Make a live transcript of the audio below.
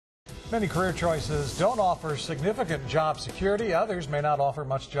Many career choices don't offer significant job security. Others may not offer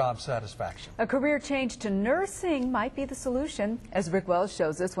much job satisfaction. A career change to nursing might be the solution. As Rick Wells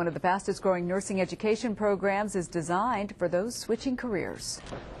shows us, one of the fastest growing nursing education programs is designed for those switching careers.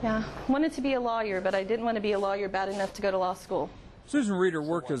 Yeah, wanted to be a lawyer, but I didn't want to be a lawyer bad enough to go to law school. Susan Reeder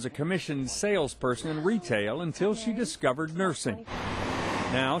worked as a commissioned salesperson in retail until she discovered nursing.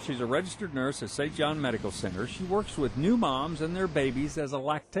 Now she's a registered nurse at St. John Medical Center. She works with new moms and their babies as a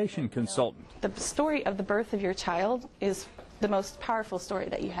lactation consultant. The story of the birth of your child is the most powerful story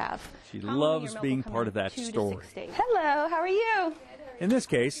that you have. She loves being part of that story. Hello, how are you? In this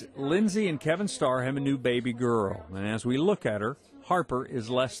case, Lindsay and Kevin Starr have a new baby girl. And as we look at her, Harper is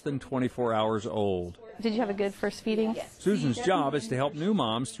less than 24 hours old. Did you have a good first feeding? Susan's job is to help new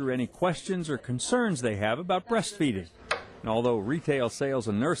moms through any questions or concerns they have about breastfeeding. And although retail sales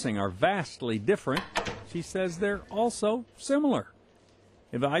and nursing are vastly different, she says they're also similar,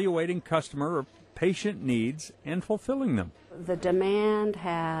 evaluating customer or patient needs and fulfilling them. The demand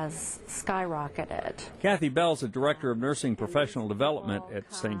has skyrocketed. Kathy Bell's the Director of Nursing Professional Development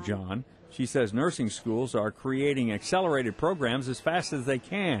at St. John. She says nursing schools are creating accelerated programs as fast as they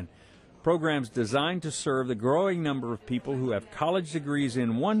can. Programs designed to serve the growing number of people who have college degrees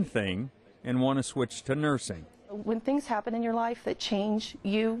in one thing and want to switch to nursing. When things happen in your life that change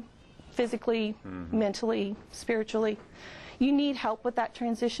you physically, mentally, spiritually, you need help with that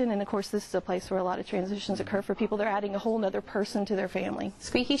transition. And of course, this is a place where a lot of transitions occur for people. They're adding a whole other person to their family.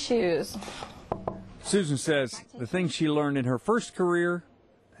 Squeaky shoes. Susan says the things she learned in her first career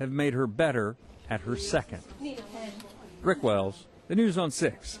have made her better at her second. Rick Wells, the News on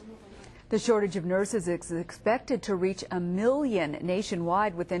 6. The shortage of nurses is expected to reach 1 million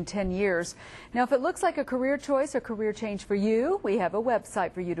nationwide within 10 years. Now, if it looks like a career choice or career change for you, we have a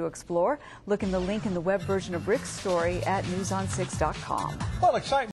website for you to explore. Look in the link in the web version of Rick's story at newson6.com. Well, exciting.